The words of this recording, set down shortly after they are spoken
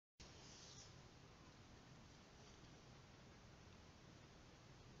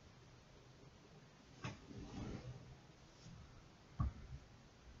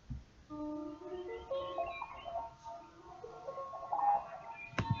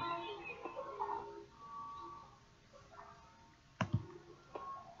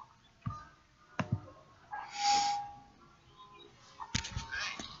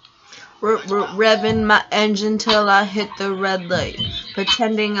revving my engine till I hit the red light,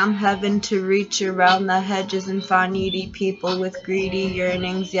 pretending I'm heaven to reach around the hedges and find needy people with greedy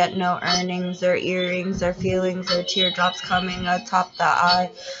yearnings, yet no earnings or earrings or feelings or teardrops coming atop the eye.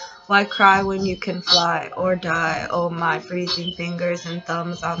 Why cry when you can fly or die? Oh, my freezing fingers and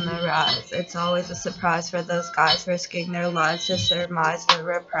thumbs on the rise. It's always a surprise for those guys risking their lives to surmise the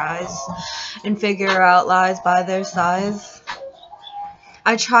reprise and figure out lies by their size.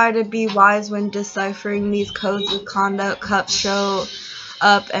 I try to be wise when deciphering these codes of conduct. Cups show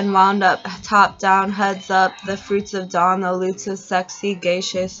up and wound up, top down, heads up. The fruits of dawn, the lutes of sexy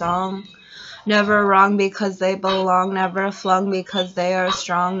geishy song. Never wrong because they belong, never flung because they are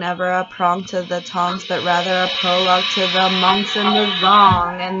strong, never a prong to the tongs, but rather a prologue to the monks and the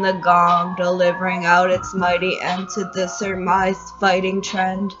zong and the gong, delivering out its mighty end to the surmised fighting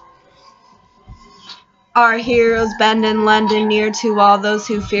trend. Our heroes bend and lend and near to all those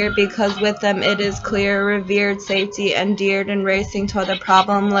who fear, because with them it is clear, revered, safety, endeared, and racing toward the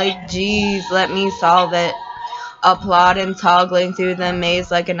problem like, geeeeez, let me solve it. Applaud and toggling through the maze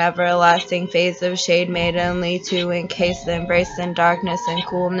like an everlasting phase of shade maidenly to encase the embrace in darkness and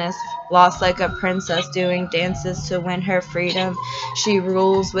coolness. Lost like a princess doing dances to win her freedom, she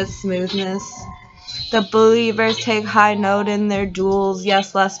rules with smoothness. The believers take high note in their duels,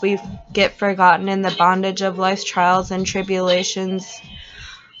 yes, lest we get forgotten in the bondage of life's trials and tribulations.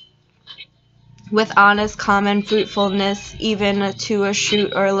 With honest common fruitfulness, even to a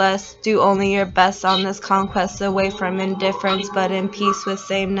shroot or less, do only your best on this conquest, away from indifference, but in peace with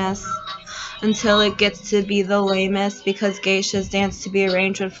sameness, until it gets to be the lamest, because geishas dance to be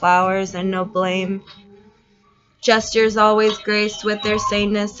arranged with flowers and no blame. Gestures always graced with their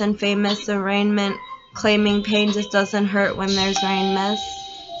saneness and famous arraignment, claiming pain just doesn't hurt when there's rain miss.